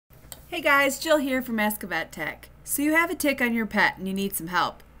Hey guys, Jill here from Ask a Vet Tech. So you have a tick on your pet and you need some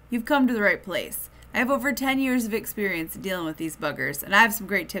help. You've come to the right place. I have over 10 years of experience dealing with these buggers and I have some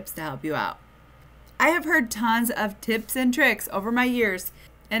great tips to help you out. I have heard tons of tips and tricks over my years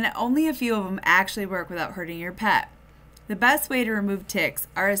and only a few of them actually work without hurting your pet. The best way to remove ticks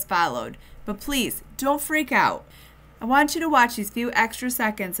are as followed, but please don't freak out. I want you to watch these few extra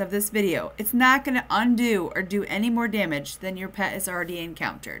seconds of this video. It's not going to undo or do any more damage than your pet has already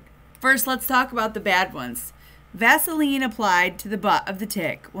encountered. First, let's talk about the bad ones. Vaseline applied to the butt of the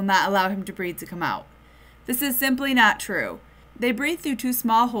tick will not allow him to breathe to come out. This is simply not true. They breathe through two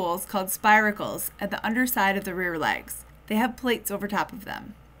small holes called spiracles at the underside of the rear legs. They have plates over top of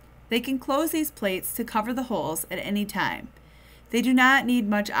them. They can close these plates to cover the holes at any time. They do not need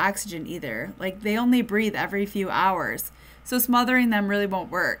much oxygen either, like they only breathe every few hours, so smothering them really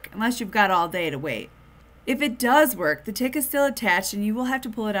won't work unless you've got all day to wait. If it does work, the tick is still attached and you will have to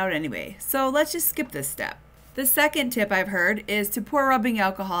pull it out anyway, so let's just skip this step. The second tip I've heard is to pour rubbing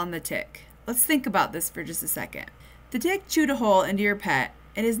alcohol on the tick. Let's think about this for just a second. The tick chewed a hole into your pet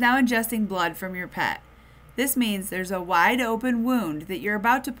and is now ingesting blood from your pet. This means there's a wide open wound that you're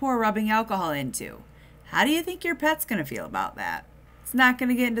about to pour rubbing alcohol into. How do you think your pet's going to feel about that? It's not going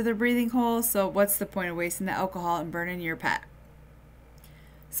to get into the breathing hole, so what's the point of wasting the alcohol and burning your pet?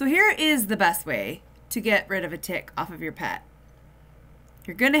 So here is the best way to get rid of a tick off of your pet.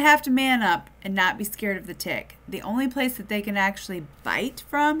 You're going to have to man up and not be scared of the tick. The only place that they can actually bite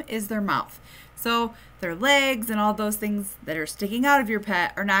from is their mouth. So their legs and all those things that are sticking out of your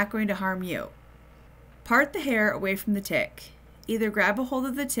pet are not going to harm you. Part the hair away from the tick. Either grab a hold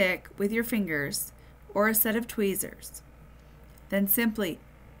of the tick with your fingers or a set of tweezers. Then simply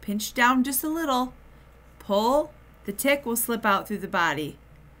pinch down just a little, pull, the tick will slip out through the body.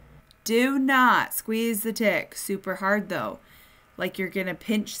 Do not squeeze the tick super hard though, like you're going to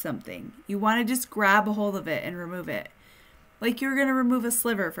pinch something. You want to just grab a hold of it and remove it. Like you're going to remove a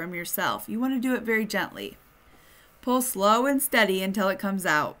sliver from yourself. You want to do it very gently. Pull slow and steady until it comes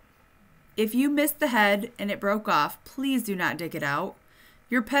out. If you missed the head and it broke off, please do not dig it out.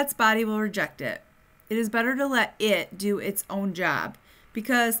 Your pet's body will reject it. It is better to let it do its own job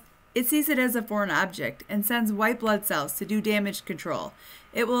because it sees it as a foreign object and sends white blood cells to do damage control.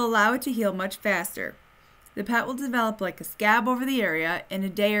 It will allow it to heal much faster. The pet will develop like a scab over the area in a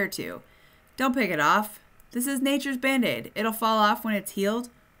day or two. Don't pick it off. This is nature's band-aid. It'll fall off when it's healed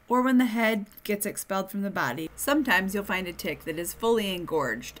or when the head gets expelled from the body. Sometimes you'll find a tick that is fully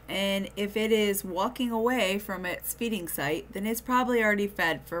engorged, and if it is walking away from its feeding site, then it's probably already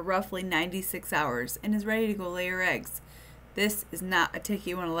fed for roughly 96 hours and is ready to go lay her eggs. This is not a tick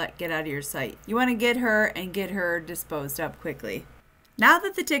you want to let get out of your sight. You want to get her and get her disposed of quickly. Now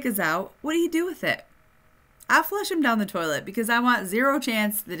that the tick is out, what do you do with it? I'll flush him down the toilet because I want zero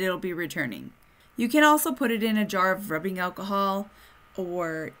chance that it'll be returning. You can also put it in a jar of rubbing alcohol,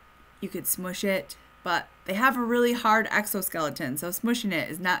 or you could smush it, but they have a really hard exoskeleton, so smushing it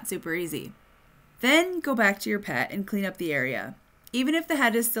is not super easy. Then go back to your pet and clean up the area. Even if the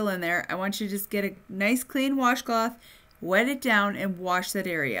head is still in there, I want you to just get a nice clean washcloth, wet it down, and wash that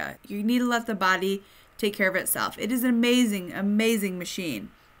area. You need to let the body take care of itself. It is an amazing, amazing machine.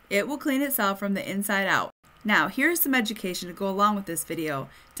 It will clean itself from the inside out. Now, here's some education to go along with this video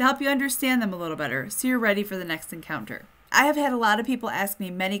to help you understand them a little better so you're ready for the next encounter. I have had a lot of people ask me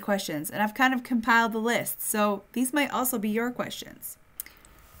many questions and I've kind of compiled the list, so these might also be your questions.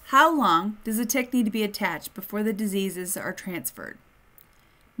 How long does a tick need to be attached before the diseases are transferred?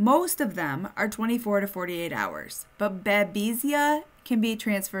 Most of them are 24 to 48 hours, but Babesia can be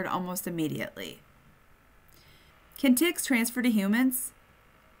transferred almost immediately. Can ticks transfer to humans?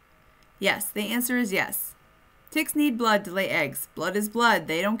 Yes, the answer is yes. Ticks need blood to lay eggs. Blood is blood.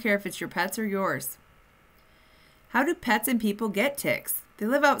 They don't care if it's your pet's or yours. How do pets and people get ticks? They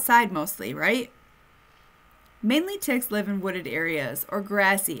live outside mostly, right? Mainly ticks live in wooded areas or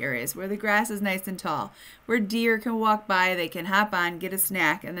grassy areas where the grass is nice and tall, where deer can walk by, they can hop on, get a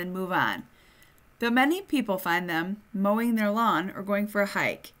snack, and then move on. But many people find them mowing their lawn or going for a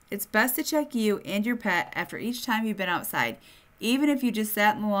hike. It's best to check you and your pet after each time you've been outside. Even if you just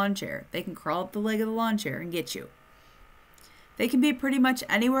sat in the lawn chair, they can crawl up the leg of the lawn chair and get you. They can be pretty much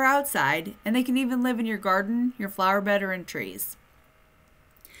anywhere outside, and they can even live in your garden, your flower bed, or in trees.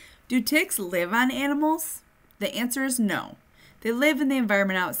 Do ticks live on animals? The answer is no. They live in the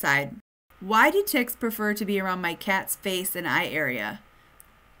environment outside. Why do ticks prefer to be around my cat's face and eye area?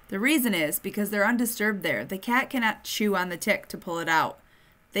 The reason is because they're undisturbed there. The cat cannot chew on the tick to pull it out.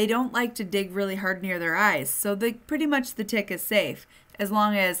 They don't like to dig really hard near their eyes, so pretty much the tick is safe as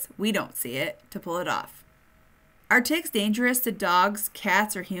long as we don't see it to pull it off. Are ticks dangerous to dogs,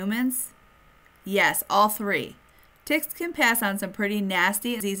 cats, or humans? Yes, all three. Ticks can pass on some pretty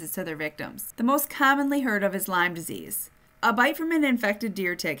nasty diseases to their victims. The most commonly heard of is Lyme disease. A bite from an infected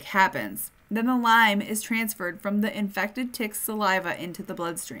deer tick happens. Then the Lyme is transferred from the infected tick's saliva into the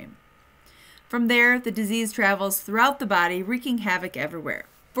bloodstream. From there, the disease travels throughout the body, wreaking havoc everywhere.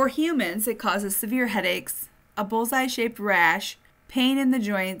 For humans, it causes severe headaches, a bullseye-shaped rash, pain in the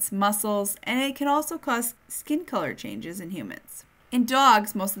joints, muscles, and it can also cause skin color changes in humans. In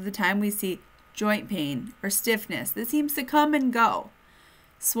dogs, most of the time we see joint pain or stiffness that seems to come and go,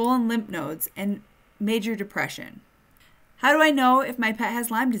 swollen lymph nodes, and major depression. How do I know if my pet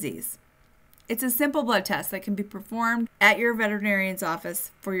has Lyme disease? It's a simple blood test that can be performed at your veterinarian's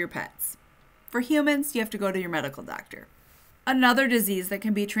office for your pets. For humans, you have to go to your medical doctor. Another disease that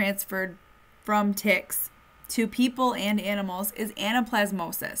can be transferred from ticks to people and animals is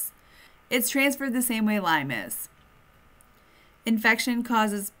anaplasmosis. It's transferred the same way Lyme is. Infection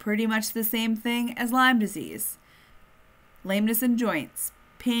causes pretty much the same thing as Lyme disease. Lameness in joints,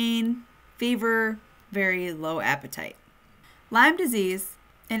 pain, fever, very low appetite. Lyme disease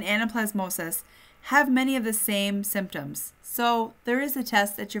and anaplasmosis have many of the same symptoms, so there is a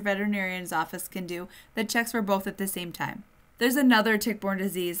test that your veterinarian's office can do that checks for both at the same time. There's another tick-borne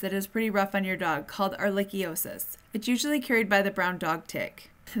disease that is pretty rough on your dog called ehrlichiosis. It's usually carried by the brown dog tick.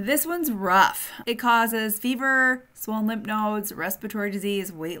 This one's rough. It causes fever, swollen lymph nodes, respiratory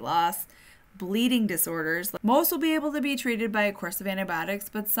disease, weight loss, bleeding disorders. Most will be able to be treated by a course of antibiotics,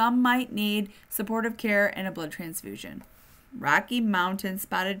 but some might need supportive care and a blood transfusion. Rocky Mountain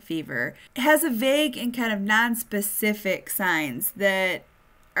spotted fever. It has a vague and kind of non-specific signs that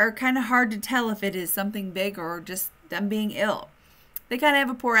are kind of hard to tell if it is something big or just them being ill. They kind of have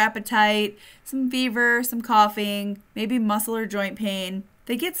a poor appetite, some fever, some coughing, maybe muscle or joint pain.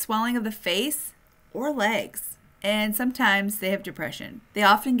 They get swelling of the face or legs, and sometimes they have depression. They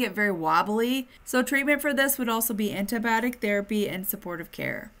often get very wobbly, so treatment for this would also be antibiotic therapy and supportive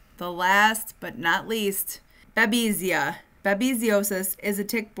care. The last but not least, babesia. Babesiosis is a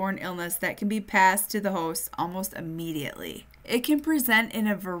tick-borne illness that can be passed to the host almost immediately. It can present in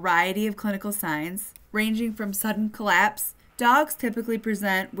a variety of clinical signs, ranging from sudden collapse. Dogs typically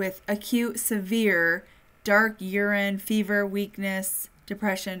present with acute, severe, dark urine, fever, weakness,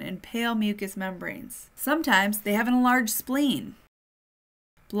 depression, and pale mucous membranes. Sometimes they have an enlarged spleen.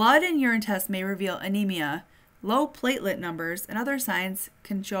 Blood and urine tests may reveal anemia. Low platelet numbers and other signs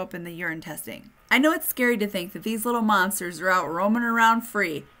can show up in the urine testing. I know it's scary to think that these little monsters are out roaming around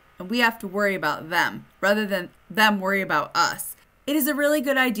free and we have to worry about them rather than them worry about us. It is a really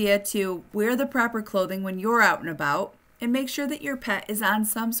good idea to wear the proper clothing when you're out and about and make sure that your pet is on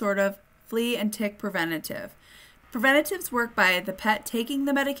some sort of flea and tick preventative. Preventatives work by the pet taking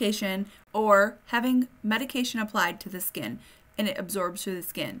the medication or having medication applied to the skin and it absorbs through the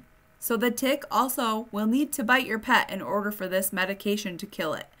skin. So the tick also will need to bite your pet in order for this medication to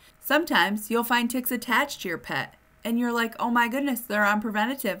kill it. Sometimes you'll find ticks attached to your pet and you're like, oh my goodness, they're on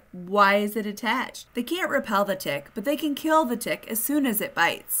preventative. Why is it attached? They can't repel the tick, but they can kill the tick as soon as it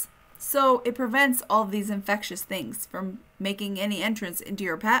bites. So it prevents all of these infectious things from making any entrance into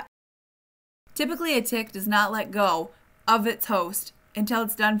your pet. Typically, a tick does not let go of its host until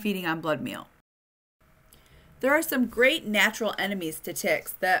it's done feeding on blood meal. There are some great natural enemies to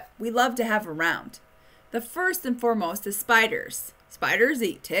ticks that we love to have around. The first and foremost is spiders. Spiders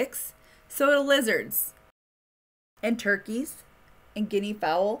eat ticks, so do lizards, and turkeys, and guinea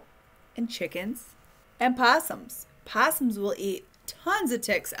fowl, and chickens, and possums. Possums will eat tons of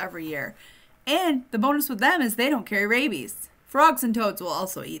ticks every year, and the bonus with them is they don't carry rabies. Frogs and toads will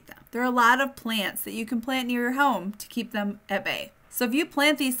also eat them. There are a lot of plants that you can plant near your home to keep them at bay. So if you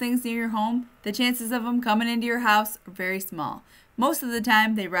plant these things near your home, the chances of them coming into your house are very small. Most of the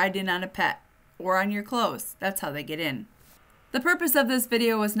time, they ride in on a pet or on your clothes. That's how they get in. The purpose of this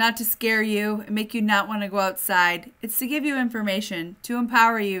video was not to scare you and make you not want to go outside. It's to give you information, to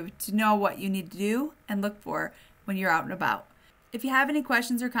empower you to know what you need to do and look for when you're out and about. If you have any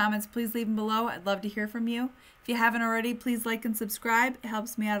questions or comments, please leave them below. I'd love to hear from you. If you haven't already, please like and subscribe. It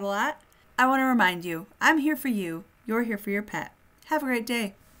helps me out a lot. I want to remind you, I'm here for you. You're here for your pet. Have a great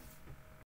day.